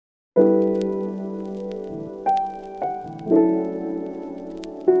Good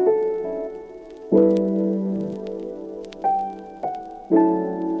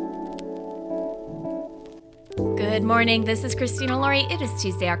morning, this is Christina Laurie. It is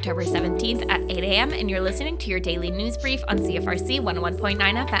Tuesday, October 17th at 8 a.m. and you're listening to your daily news brief on CFRC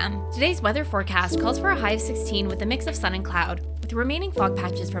 101.9 FM. Today's weather forecast calls for a high of 16 with a mix of sun and cloud, with the remaining fog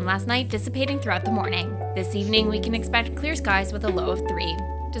patches from last night dissipating throughout the morning. This evening, we can expect clear skies with a low of 3.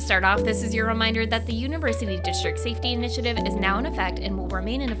 To start off, this is your reminder that the University District Safety Initiative is now in effect and will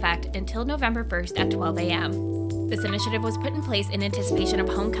remain in effect until November 1st at 12 a.m. This initiative was put in place in anticipation of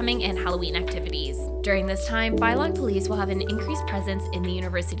homecoming and Halloween activities. During this time, bylaw police will have an increased presence in the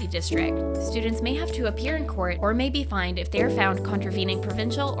University District. Students may have to appear in court or may be fined if they are found contravening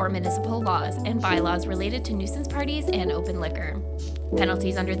provincial or municipal laws and bylaws related to nuisance parties and open liquor.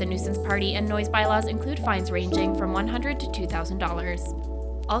 Penalties under the nuisance party and noise bylaws include fines ranging from $100 to $2,000.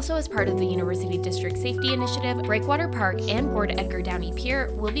 Also, as part of the University District Safety Initiative, Breakwater Park and Gord Edgar Downey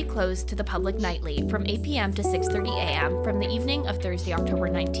Pier will be closed to the public nightly from 8 p.m. to 6:30 a.m. from the evening of Thursday, October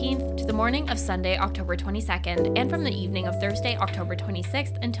 19th to the morning of Sunday, October 22nd, and from the evening of Thursday, October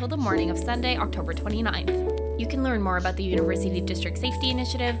 26th until the morning of Sunday, October 29th. You can learn more about the University District Safety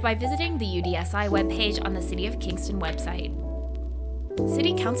Initiative by visiting the UDSI webpage on the City of Kingston website.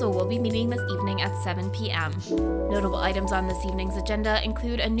 City Council will be meeting this evening at 7 p.m. Notable items on this evening's agenda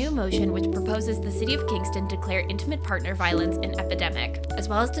include a new motion which proposes the City of Kingston declare intimate partner violence an epidemic, as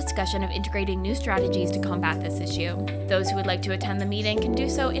well as discussion of integrating new strategies to combat this issue. Those who would like to attend the meeting can do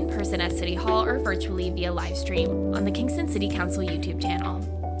so in person at City Hall or virtually via live stream on the Kingston City Council YouTube channel.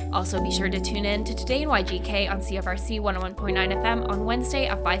 Also, be sure to tune in to Today in YGK on CFRC 101.9 FM on Wednesday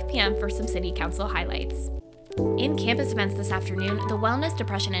at 5 p.m. for some City Council highlights. In campus events this afternoon, the Wellness,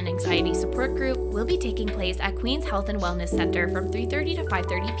 Depression, and Anxiety Support Group will be taking place at Queen's Health and Wellness Center from 3:30 to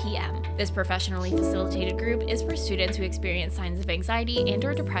 5:30 p.m. This professionally facilitated group is for students who experience signs of anxiety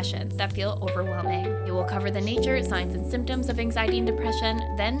and/or depression that feel overwhelming. It will cover the nature, signs, and symptoms of anxiety and depression,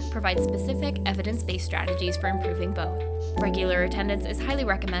 then provide specific evidence-based strategies for improving both. Regular attendance is highly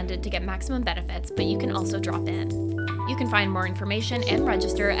recommended to get maximum benefits, but you can also drop in. You can find more information and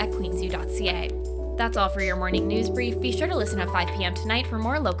register at queensu.ca. That's all for your morning news brief. Be sure to listen at 5 p.m. tonight for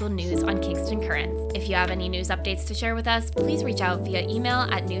more local news on Kingston Currents. If you have any news updates to share with us, please reach out via email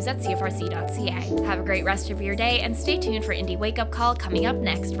at news@cfrc.ca. Have a great rest of your day and stay tuned for Indie Wake Up Call coming up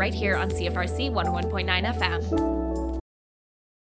next right here on CFRC 101.9 FM.